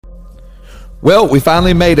Well, we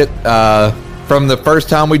finally made it. From the first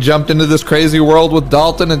time we jumped into this crazy world with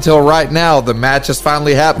Dalton until right now, the match is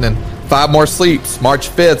finally happening. 5 more sleeps, March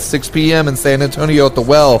 5th, 6 p.m. in San Antonio at the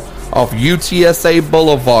Well off UTSA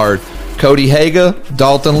Boulevard. Cody Haga,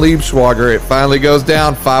 Dalton Liebschwager. It finally goes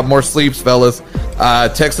down. 5 more sleeps, fellas.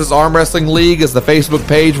 Texas Arm Wrestling League is the Facebook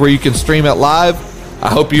page where you can stream it live. I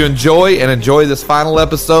hope you enjoy this final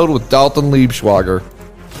episode with Dalton Liebschwager.